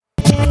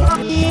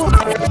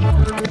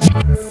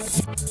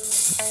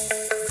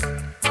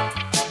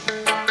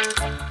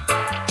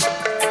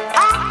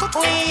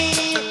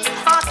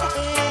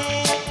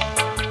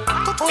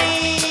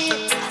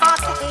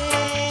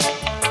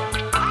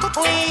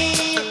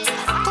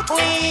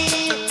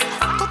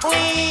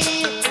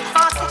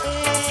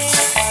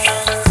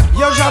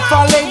já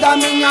falei da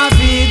minha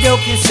vida, eu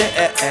que sei.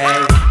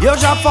 Eu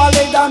já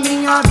falei da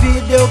minha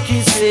vida, eu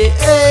que sei.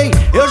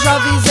 Eu já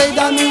avisei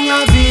da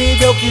minha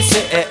vida, eu que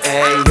sei.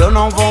 Eu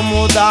não vou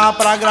mudar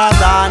pra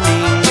agradar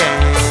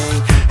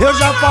ninguém. Eu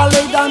já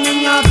falei da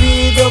minha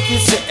vida, eu que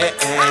sei.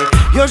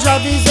 Eu já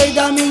avisei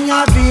da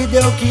minha vida,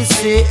 eu que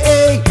sei.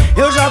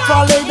 Eu já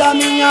falei da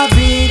minha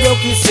vida, eu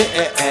que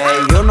sei.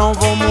 Eu não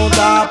vou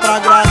mudar pra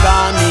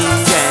agradar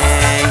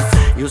ninguém.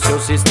 E o seu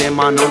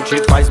sistema não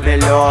te faz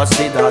melhor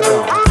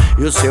cidadão,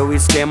 e o seu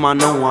esquema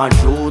não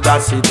ajuda a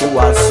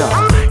situação,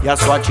 e a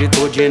sua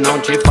atitude não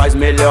te faz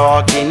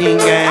melhor que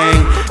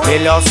ninguém.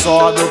 Melhor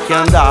só do que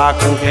andar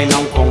com quem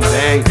não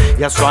convém,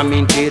 e a sua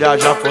mentira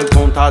já foi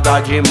contada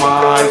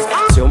demais.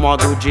 Seu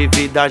modo de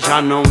vida já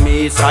não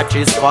me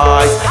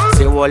satisfaz.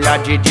 Seu olhar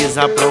de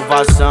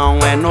desaprovação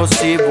é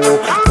nocivo,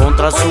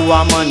 contra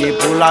sua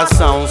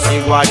manipulação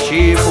sigo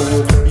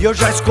ativo. E eu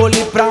já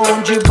escolhi pra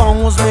onde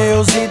vão os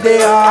meus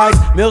ideais.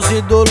 Meus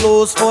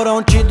ídolos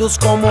foram tidos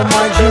como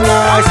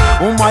marginais.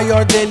 O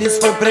maior deles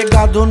foi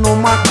pregado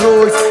numa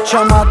cruz,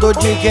 chamado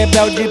de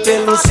rebelde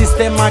pelo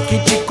sistema que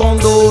te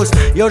conduz.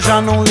 E eu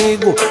já não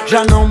ligo,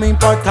 já não me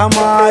importa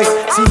mais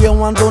se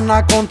eu ando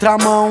na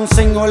contramão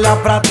sem olhar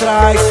pra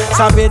trás.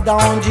 Saber da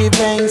onde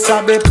vem,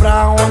 saber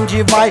pra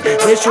onde vai,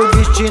 deixa o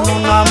destino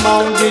na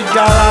mão de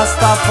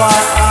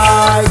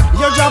Rastafari.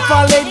 E eu já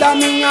falei da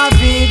minha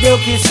vida, eu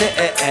que sei.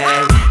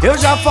 Eu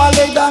já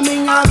falei da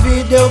minha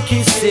vida, eu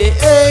que sei.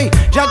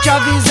 Já te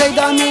avisei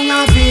da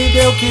minha vida,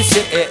 eu que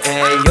sei.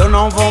 Eu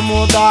não vou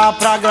mudar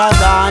pra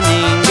agradar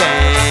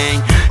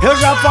ninguém. Eu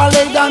já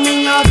falei da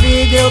minha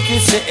vida, eu que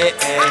sei.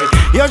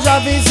 Eu já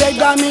avisei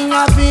da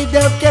minha vida,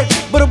 eu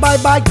que bye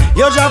bye.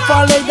 Eu já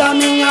falei da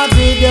minha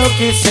vida, eu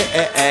que sei.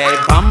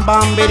 Bam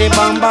bam biri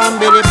bam bam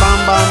biri bam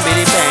bam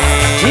biri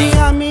bam. E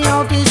a minha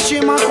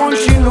autoestima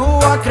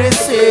continua a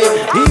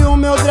crescer, e o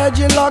meu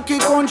dreadlock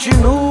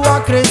continua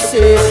a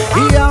crescer,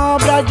 e a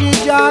obra de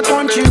Jah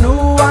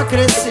continua a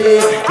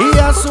crescer, e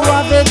a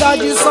sua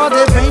verdade só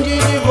depende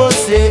de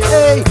você.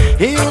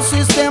 E o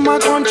sistema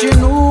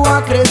continua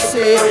a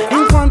crescer,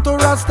 enquanto o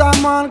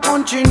Rastaman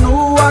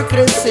continua a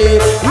crescer,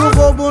 e o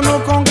bobo no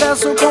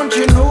Congresso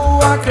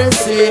continua a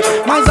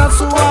crescer, mas a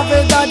sua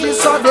verdade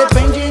só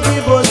depende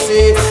de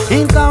você.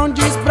 Então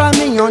diz pra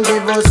mim onde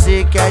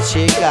você quer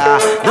chegar,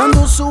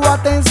 dando sua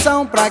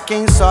atenção pra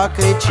quem só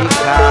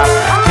criticar.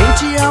 Quem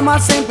te ama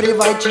sempre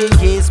vai te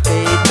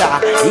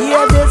respeitar, e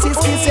é desses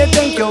que cê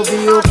tem que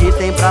ouvir o que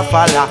tem pra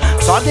falar.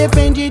 Só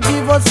depende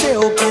de você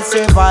o que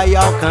cê vai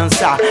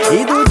alcançar,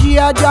 e do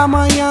dia de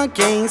amanhã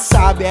quem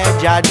sabe é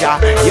Jah Jah.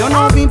 Eu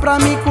não vim pra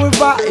me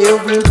curvar, eu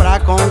vim pra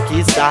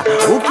conquistar.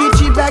 O que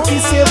tiver que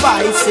ser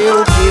vai ser,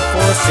 o que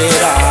for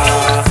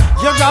será.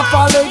 Eu já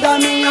falei da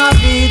minha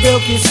vida, eu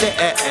que sei.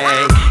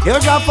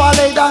 Eu já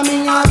falei da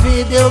minha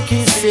vida, eu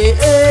que sei.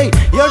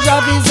 Eu já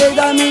avisei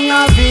da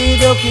minha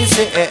vida, eu que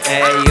sei.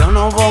 Eu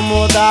não vou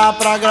mudar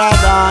pra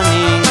agradar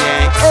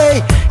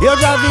ninguém. Eu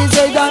já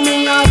avisei da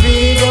minha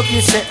vida, eu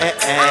que sei.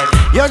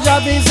 Eu já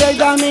avisei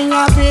da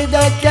minha vida,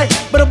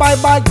 que bye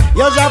bye.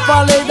 Eu já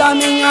falei da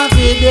minha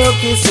vida, eu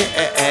que sei.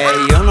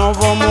 Eu não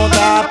vou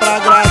mudar pra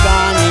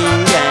agradar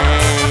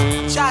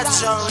ninguém. Jah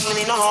Jah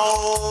really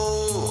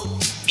know,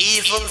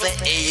 even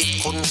they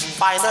couldn't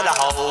find a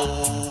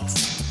hope,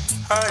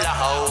 her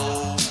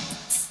hope.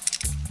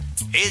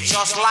 It's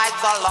just like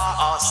the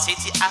lost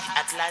city of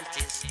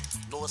Atlantis,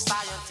 no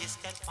scientist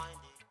can find.